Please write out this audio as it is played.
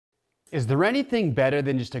Is there anything better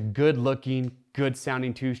than just a good looking, good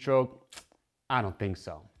sounding two-stroke? I don't think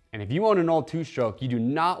so. And if you own an old two-stroke, you do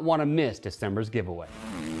not want to miss December's giveaway.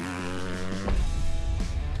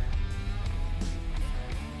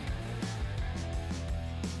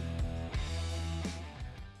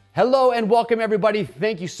 Hello and welcome everybody.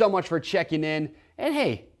 Thank you so much for checking in. And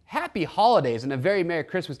hey, happy holidays and a very Merry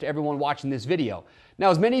Christmas to everyone watching this video. Now,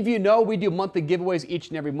 as many of you know, we do monthly giveaways each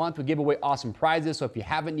and every month. We give away awesome prizes. So if you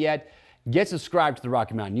haven't yet, get subscribed to the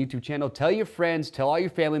Rocky Mountain YouTube channel. Tell your friends, tell all your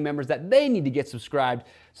family members that they need to get subscribed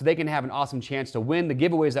so they can have an awesome chance to win the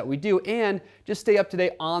giveaways that we do and just stay up to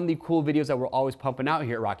date on the cool videos that we're always pumping out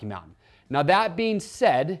here at Rocky Mountain. Now, that being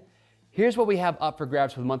said, here's what we have up for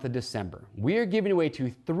grabs for the month of December. We are giving away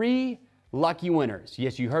to 3 lucky winners.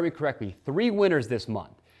 Yes, you heard me correctly, 3 winners this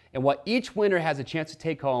month. And what each winner has a chance to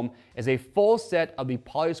take home is a full set of the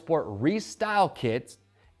Polisport Restyling Kit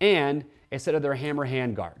and a set of their Hammer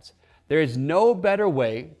Handguards. There is no better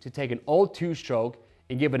way to take an old two-stroke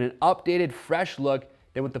and give it an updated, fresh look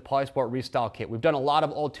than with the Polisport Restyling Kit. We've done a lot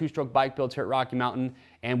of old two-stroke bike builds here at Rocky Mountain,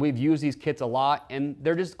 and we've used these kits a lot, and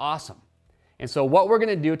they're just awesome. And so what we're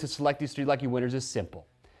gonna do to select these 3 lucky winners is simple.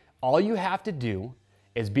 All you have to do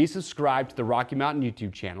is be subscribed to the Rocky Mountain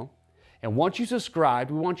YouTube channel. And once you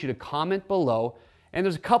subscribe, we want you to comment below. And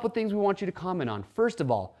there's a couple things we want you to comment on. First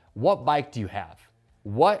of all, what bike do you have?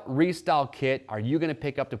 What Restyling Kit are you gonna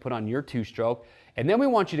pick up to put on your two-stroke? And then we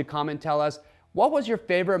want you to comment and tell us, what was your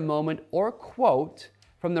favorite moment or quote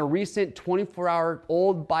from the recent 24-hour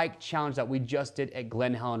old bike challenge that we just did at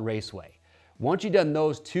Glen Helen Raceway? Once you've done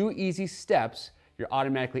those 2 easy steps, you're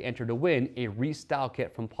automatically entered to win a Restyling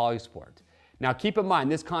Kit from Polisport. Now keep in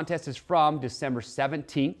mind, this contest is from December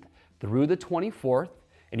 17th through the 24th,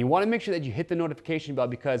 and you wanna make sure that you hit the notification bell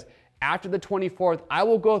because after the 24th, I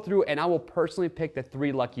will go through and I will personally pick the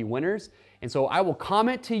 3 lucky winners. And so I will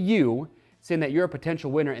comment to you saying that you're a potential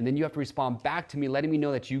winner, and then you have to respond back to me letting me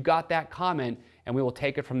know that you got that comment, and we will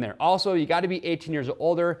take it from there. Also, you gotta be 18 years or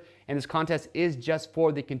older, and this contest is just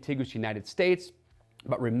for the contiguous United States.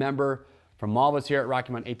 But remember, from all of us here at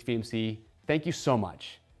Rocky Mountain ATVMC, thank you so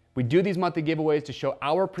much. We do these monthly giveaways to show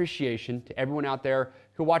our appreciation to everyone out there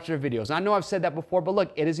who watch our videos. And I know I've said that before, but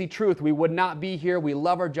look, it is the truth. We would not be here. We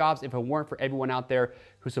love our jobs if it weren't for everyone out there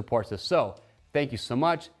who supports us. So thank you so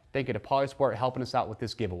much. Thank you to Polisport helping us out with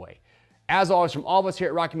this giveaway. As always, from all of us here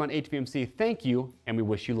at Rocky Mountain ATVMC, thank you, and we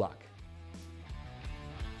wish you luck.